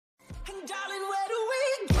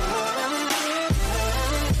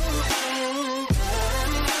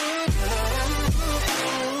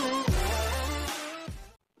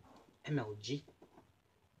MLG?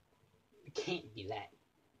 It can't be that.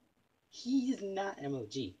 He is not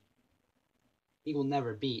MLG. He will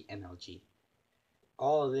never be MLG.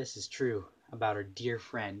 All of this is true about our dear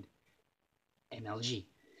friend MLG.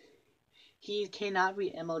 He cannot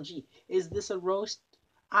be MLG. Is this a roast?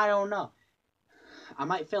 I don't know. I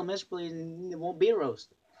might fail miserably and it won't be a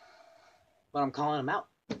roast. But I'm calling him out.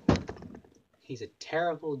 He's a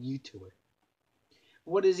terrible YouTuber.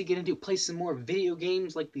 What is he gonna do? Play some more video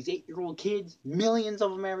games like these 8-year-old kids? Millions of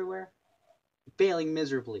them everywhere? Failing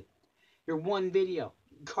miserably. Your one video,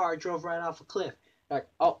 car drove right off a cliff. Like,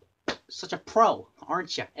 oh, such a pro,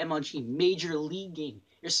 aren't you? MLG, Major League Game.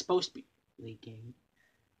 You're supposed to be League Game.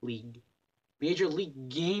 League. Major League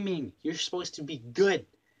Gaming. You're supposed to be good.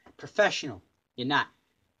 Professional. You're not.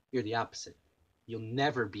 You're the opposite. You'll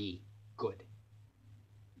never be good.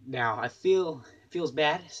 Now, I feels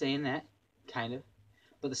bad saying that, kind of.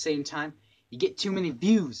 But at the same time, you get too many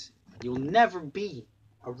views. You'll never be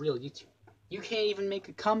a real YouTuber. You can't even make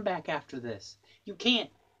a comeback after this. You can't.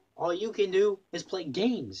 All you can do is play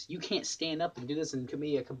games. You can't stand up and do this and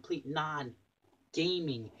be a complete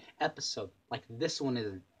non-gaming episode like this one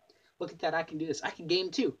isn't. Look at that, I can do this. I can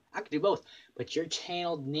game too. I can do both. But your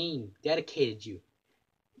channel name dedicated you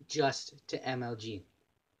just to MLG.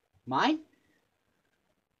 Mine?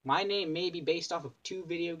 My name may be based off of 2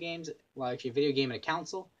 video games, well actually a video game and a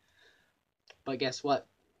console. But guess what?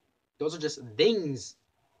 Those are just things.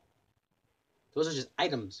 Those are just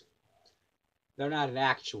items. They're not an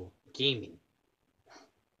actual gaming.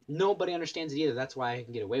 Nobody understands it either. That's why I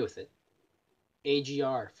can get away with it.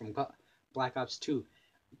 A.G.R. from Black Ops 2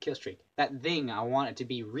 Killstreak. That thing, I want it to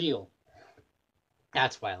be real.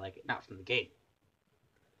 That's why I like it, not from the game.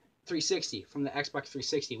 360 from the Xbox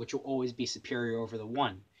 360, which will always be superior over the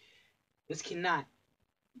One. This cannot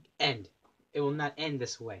end. It will not end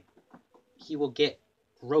this way. He will get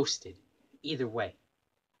roasted either way.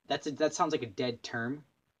 That sounds like a dead term.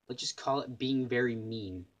 Let's just call it being very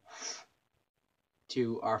mean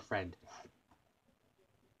to our friend.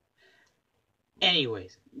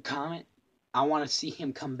 Anyways, comment. I want to see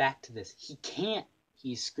him come back to this. He can't.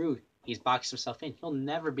 He's screwed. He's boxed himself in. He'll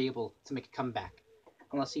never be able to make a comeback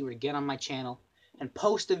unless he were to get on my channel and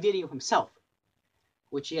post a video himself,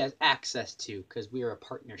 which he has access to because we are a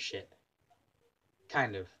partnership.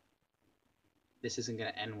 Kind of. This isn't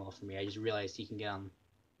going to end well for me. I just realized he can get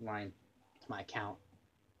online to my account.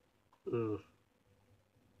 Ugh.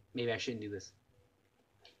 Maybe I shouldn't do this.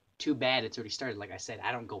 Too bad it's already started. Like I said,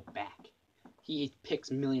 I don't go back. He picks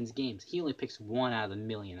millions of games. He only picks 1 out of the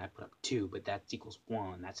million. I put up 2, but that equals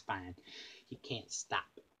 1. That's fine. He can't stop.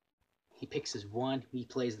 He picks his 1. He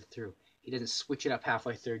plays it through. He doesn't switch it up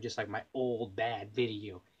halfway through, just like my old bad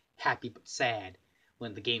video. Happy but sad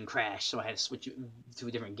when the game crashed, so I had to switch it to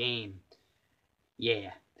a different game.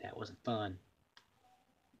 Yeah, that wasn't fun.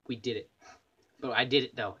 We did it. But I did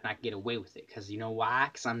it, though, and I can get away with it. Because you know why?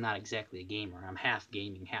 Because I'm not exactly a gamer. I'm half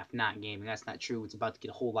gaming, half not gaming. That's not true. It's about to get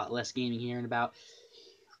a whole lot less gaming here in about,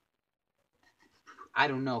 I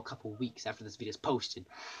don't know, a couple weeks after this video is posted.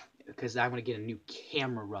 Because I'm going to get a new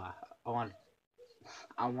camera. I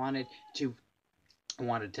wanted to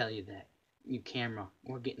tell you that. New camera.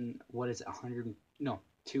 We're getting, what is it,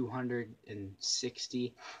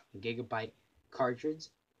 260 gigabyte cartridge?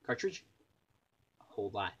 A whole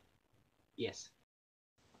lot. Yes.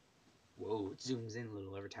 Whoa, it zooms in a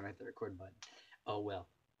little every time I hit the record button. Oh well.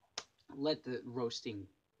 Let the roasting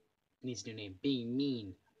needs a new name. Being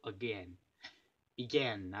mean again.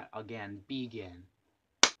 Begin, not again. Begin.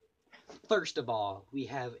 First of all, we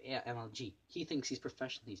have MLG. He thinks he's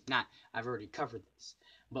professional. He's not. I've already covered this.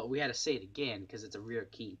 But we had to say it again because it's a real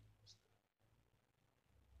key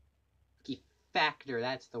factor.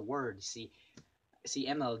 That's the word. See,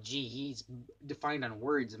 MLG, he's defined on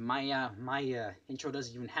words. My intro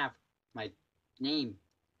doesn't even have, my name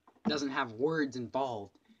doesn't have words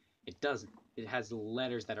involved. It doesn't. It has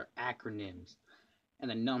letters that are acronyms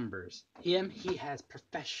and the numbers. He has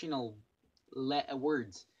professional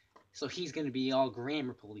words. So he's going to be all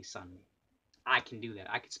grammar police on me. I can do that.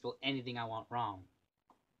 I can spell anything I want wrong.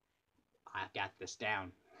 I've got this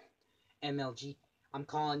down. MLG, I'm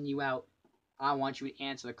calling you out. I want you to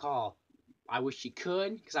answer the call. I wish you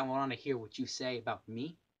could, because I want to hear what you say about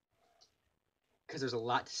me. Because there's a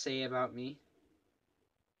lot to say about me.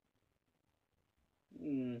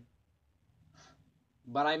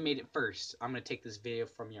 But I made it first. I'm going to take this video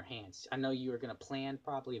from your hands. I know you are going to plan,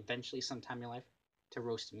 probably eventually sometime in your life, to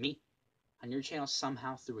roast me on your channel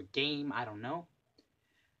somehow through a game. I don't know.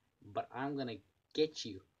 But I'm going to get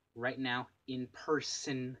you right now in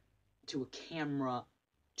person to a camera,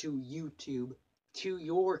 to YouTube, to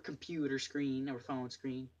your computer screen or phone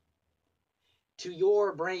screen, to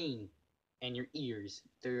your brain and your ears,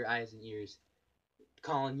 through your eyes and ears,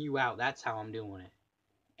 calling you out. That's how I'm doing it.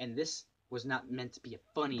 And this was not meant to be a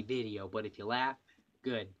funny video, but if you laugh,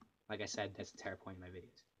 good. Like I said, that's the entire point of my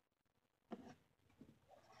videos.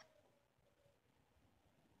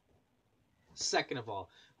 Second of all,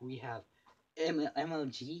 we have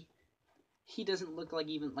MLG. He doesn't look like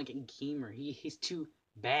even like a gamer. He's too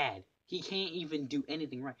bad. He can't even do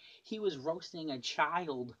anything right. He was roasting a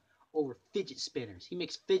child over fidget spinners. He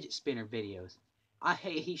makes fidget spinner videos.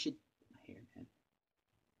 He should man.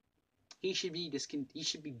 He should be he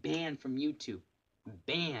should be banned from YouTube.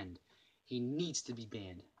 Banned. He needs to be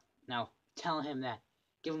banned. Now tell him that.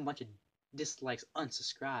 Give him a bunch of dislikes,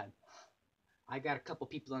 unsubscribe. I got a couple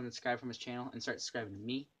people unsubscribe from his channel and start subscribing to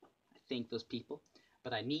me. I thank those people.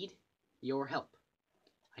 But I need your help.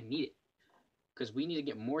 I need it. Because we need to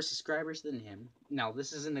get more subscribers than him. Now,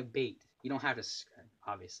 this isn't a bait. You don't have to subscribe,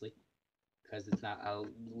 obviously. Because it's not...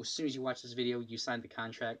 as soon as you watch this video, you sign the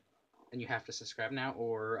contract. And you have to subscribe now,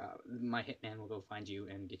 or my hitman will go find you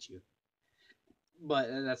and get you. But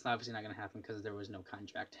that's obviously not going to happen because there was no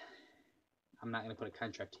contract. I'm not going to put a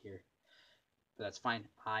contract here. But that's fine.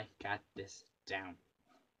 I got this down.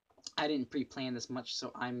 I didn't pre-plan this much,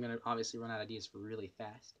 so I'm going to obviously run out of ideas really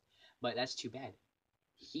fast. But that's too bad.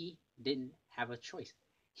 He didn't have a choice.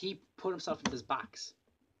 He put himself in this box.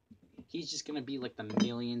 He's just going to be like the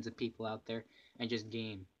millions of people out there and just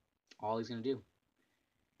game. All he's going to do.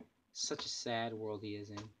 Such a sad world he is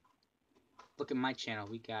in. Look at my channel.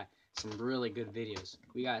 We got some really good videos.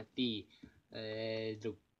 We got the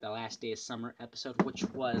last day of summer episode, which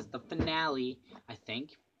was the finale, I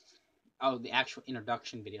think. Oh, the actual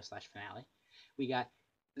introduction video / finale. We got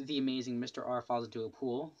the amazing Mr. R falls into a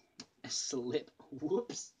pool. A slip.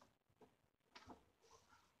 Whoops.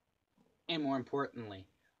 And more importantly,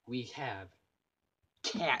 we have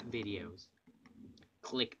cat videos.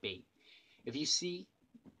 Clickbait. If you see,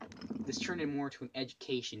 this turned in more to an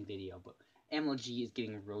education video, but MLG is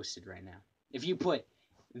getting roasted right now. If you put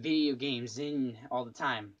video games in all the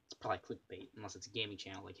time, it's probably clickbait, unless it's a gaming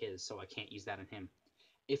channel like his, so I can't use that on him.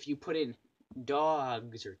 If you put in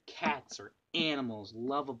dogs or cats or animals,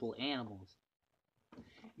 lovable animals,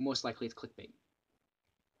 most likely it's clickbait.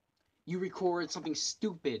 You record something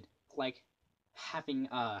stupid like having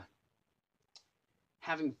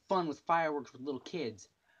fun with fireworks with little kids.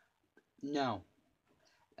 No.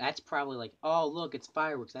 That's probably like, oh, look, it's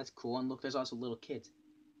fireworks. That's cool. And look, there's also little kids.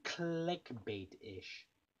 Clickbait-ish.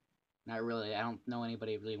 Not really. I don't know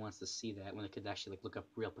anybody who really wants to see that when they could actually like look up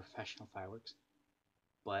real professional fireworks.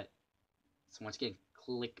 But, so once again,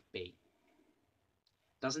 clickbait.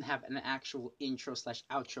 Doesn't have an actual intro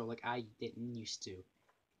 / outro like I didn't used to.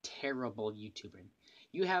 Terrible YouTubing.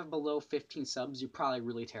 You have below 15 subs, you're probably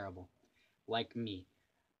really terrible. Like me.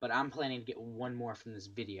 But I'm planning to get one more from this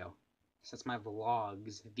video. So that's my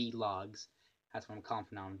vlogs, vlogs. That's what I'm calling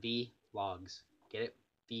from now on. Vlogs. Get it?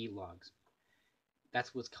 Vlogs.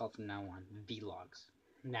 That's what's called from now on. Vlogs.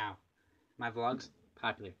 Now, my vlogs,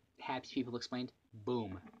 popular. Happy People Explained,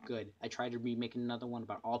 boom, good. I tried to remake another one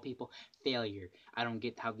about all people, failure. I don't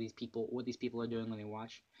get how what these people are doing when they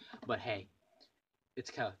watch. But hey,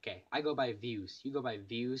 it's okay. I go by views. You go by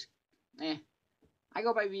views. I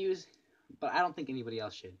go by views, but I don't think anybody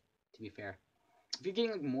else should, to be fair. If you're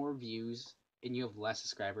getting like more views and you have less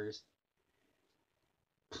subscribers,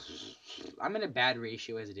 I'm in a bad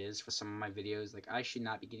ratio as it is for some of my videos. Like I should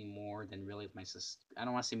not be getting more than really my I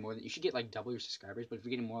don't want to say more than you should get like double your subscribers, but if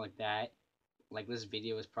you're getting more like that, like this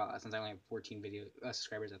video is probably since I only have 14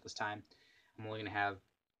 subscribers at this time, I'm only gonna have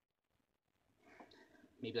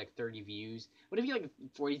maybe like 30 views. But if you get like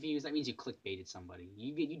 40 views, that means you clickbaited somebody.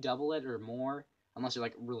 You double it or more unless you're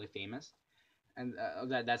like really famous, and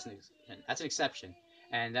that's an exception.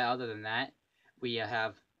 And other than that, we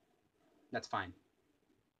have that's fine.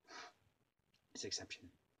 It's an exception.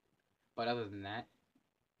 But other than that,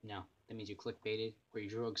 no. That means you clickbaited or you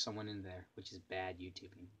drug someone in there, which is bad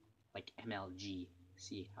YouTubing. Like MLG.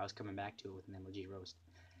 See, I was coming back to it with an MLG roast.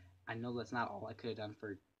 I know that's not all I could have done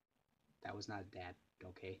for... That was not dad,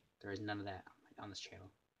 okay? There is none of that on this channel.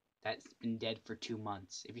 That's been dead for 2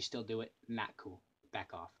 months. If you still do it, not cool.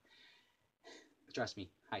 Back off. Trust me,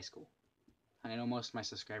 high school. I know most of my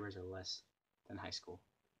subscribers are less than high school.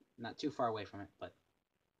 Not too far away from it, but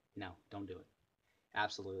no, don't do it.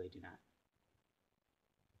 Absolutely do not.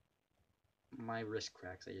 My wrist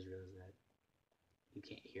cracks, I just realized that. You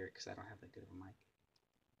can't hear it because I don't have that good of a mic.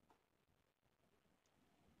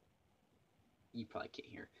 You probably can't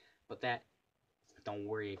hear. But that, don't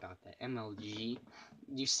worry about that. MLG,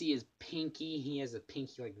 you see his pinky? He has a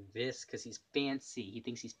pinky like this because he's fancy. He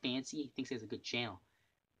thinks he's fancy. He thinks he has a good channel.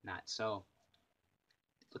 Not so.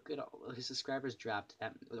 Look at all his subscribers dropped.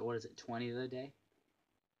 That what is it? 20 the other day.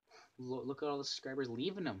 Look at all the subscribers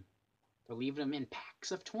leaving him. They're leaving him in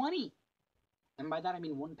packs of 20, and by that I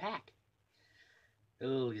mean one pack.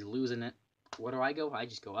 Oh, he's losing it. Where do I go? I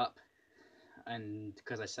just go up. And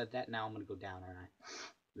because I said that, now I'm gonna go down, aren't I?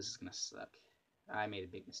 This is gonna suck. I made a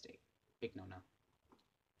big mistake. Big no.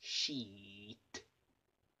 Sheet.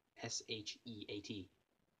 Sheat.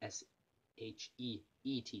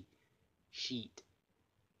 Sheet. Sheet.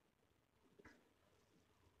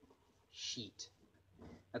 Sheet.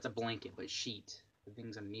 That's a blanket, but sheet. The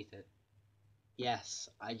thing's underneath it. Yes,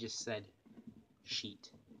 I just said sheet.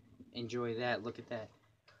 Enjoy that. Look at that.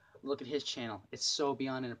 Look at his channel. It's so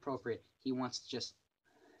beyond inappropriate. He wants to just...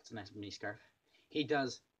 It's a nice mini scarf. He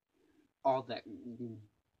does all that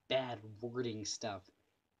bad wording stuff.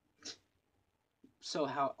 So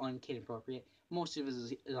how unkid appropriate. Most of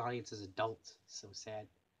his audience is adult. So sad.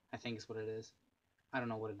 I think is what it is. I don't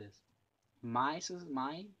know what it is. My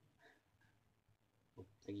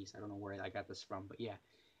thingies. I don't know where I got this from, but yeah,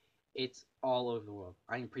 it's all over the world.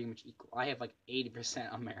 I am pretty much equal. I have like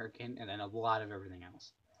 80% American and then a lot of everything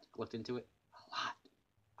else. Looked into it. A lot.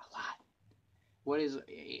 What is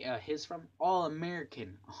his from? All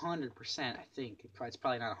American, 100%. I think it's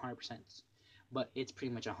probably not 100%, but it's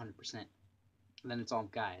pretty much 100%. And then it's all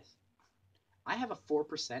guys. I have a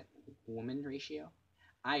 4% woman ratio.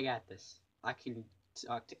 I got this. I can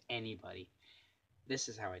talk to anybody. This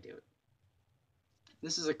is how I do it.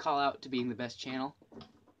 This is a call out to being the best channel.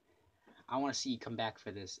 I want to see you come back for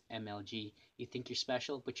this, MLG. You think you're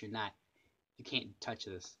special, but you're not. You can't touch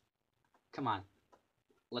this. Come on.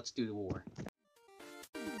 Let's do the war.